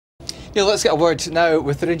Yeah, let's get a word now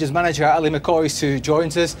with the Rangers manager, Ali McCoist, who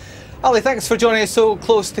joins us. Ali, thanks for joining us so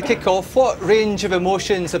close to kick-off. What range of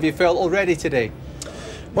emotions have you felt already today?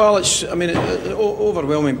 Well,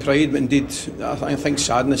 overwhelming pride, but indeed, I think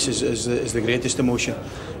sadness is the greatest emotion.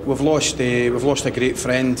 We've lost a great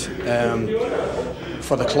friend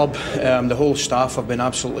for the club. The whole staff have been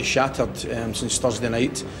absolutely shattered since Thursday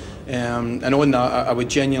night. And on that, I would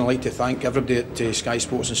genuinely like to thank everybody at Sky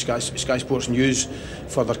Sports and Sky Sports News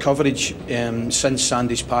for their coverage since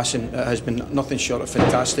Sandy's passing. It has been nothing short of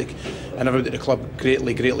fantastic, and everybody at the club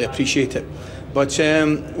greatly appreciate it. But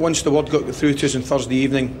once the word got through to us on Thursday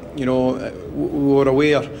evening, you know, we were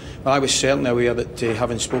aware, well, I was certainly aware that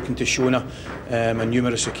having spoken to Shona on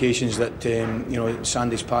numerous occasions that you know,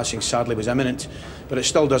 Sandy's passing sadly was imminent, but it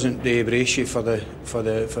still doesn't brace you for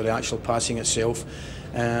the actual passing itself.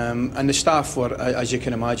 And the staff were, as you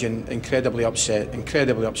can imagine, incredibly upset.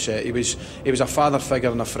 He was a father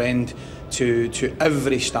figure and a friend to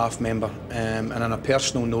every staff member, and on a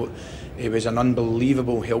personal note, he was an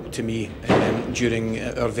unbelievable help to me during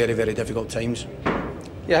our very difficult times.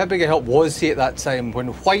 Yeah, how big a help was he at that time when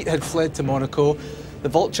White had fled to Monaco? The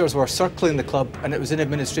vultures were circling the club and it was in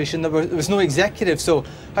administration. There was no executive, so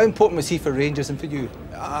how important was he for Rangers and for you?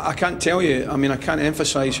 I can't tell you. I mean, I can't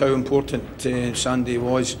emphasise how important Sandy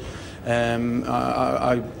was.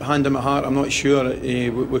 I hand him at heart, I'm not sure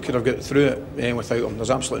we could have got through it without him.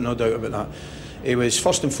 There's absolutely no doubt about that. He was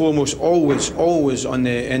first and foremost always on the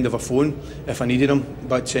end of a phone if I needed him,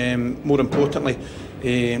 but more importantly,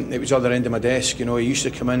 it was at the other end of my desk. You know, he used to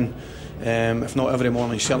come in, if not every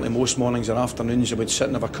morning, certainly most mornings or afternoons, he would sit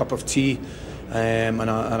and have a cup of tea, and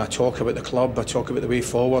I talk about the club, I talk about the way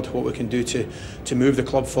forward, what we can do to move the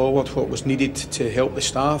club forward, what was needed to help the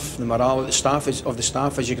staff. The morale of the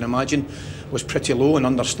staff, as you can imagine, was pretty low and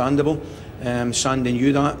understandable. Sandy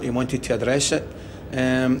knew that, he wanted to address it.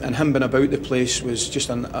 And him being about the place was just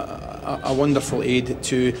a wonderful aid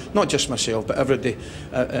to not just myself but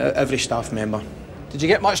every staff member. Did you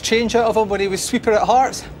get much change out of him when he was sweeper at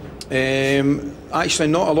Hearts? Actually,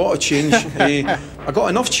 not a lot of change. I got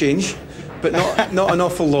enough change, but not an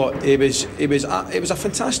awful lot. He was a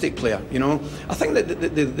fantastic player. You know, I think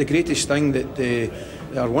that the greatest thing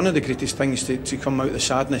or one of the greatest things to come out of the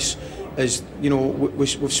sadness is, you know,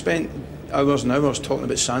 we've spent hours and hours talking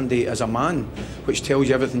about Sandy as a man, which tells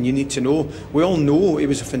you everything you need to know. We all know he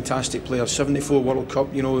was a fantastic player, 74 World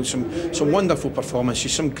Cup, you know, some wonderful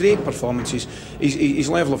performances, some great performances. His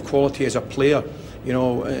level of quality as a player, you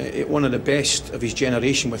know, one of the best of his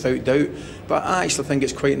generation without doubt. But I actually think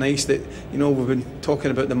it's quite nice that, you know, we've been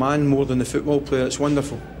talking about the man more than the football player. It's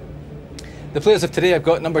wonderful. The players of today have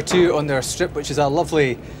got number 2 on their strip, which is a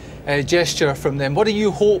lovely gesture from them. What do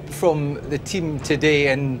you hope from the team today,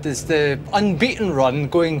 and is the unbeaten run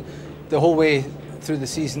going the whole way through the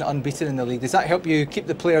season unbeaten in the league, does that help you keep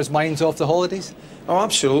the players' minds off the holidays? Oh,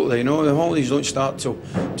 absolutely. You know, the holidays don't start till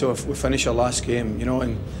we finish our last game, you know,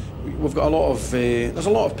 and we've got a lot of there's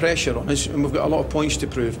a lot of pressure on us, and we've got a lot of points to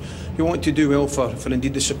prove. We want to do well for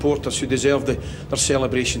indeed the supporters who deserve their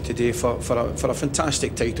celebration today for a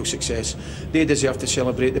fantastic title success. They deserve to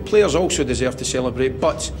celebrate. The players also deserve to celebrate,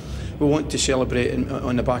 but we want to celebrate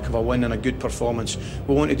on the back of a win and a good performance.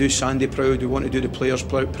 We want to do Sandy proud, we want to do the players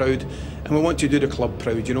proud, and we want to do the club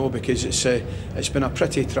proud, you know, because it's been a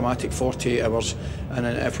pretty traumatic 48 hours, and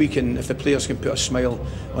if the players can put a smile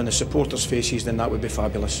on the supporters' faces, then that would be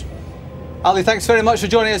fabulous. Ali, thanks very much for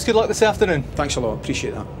joining us. Good luck this afternoon. Thanks a lot,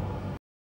 appreciate that.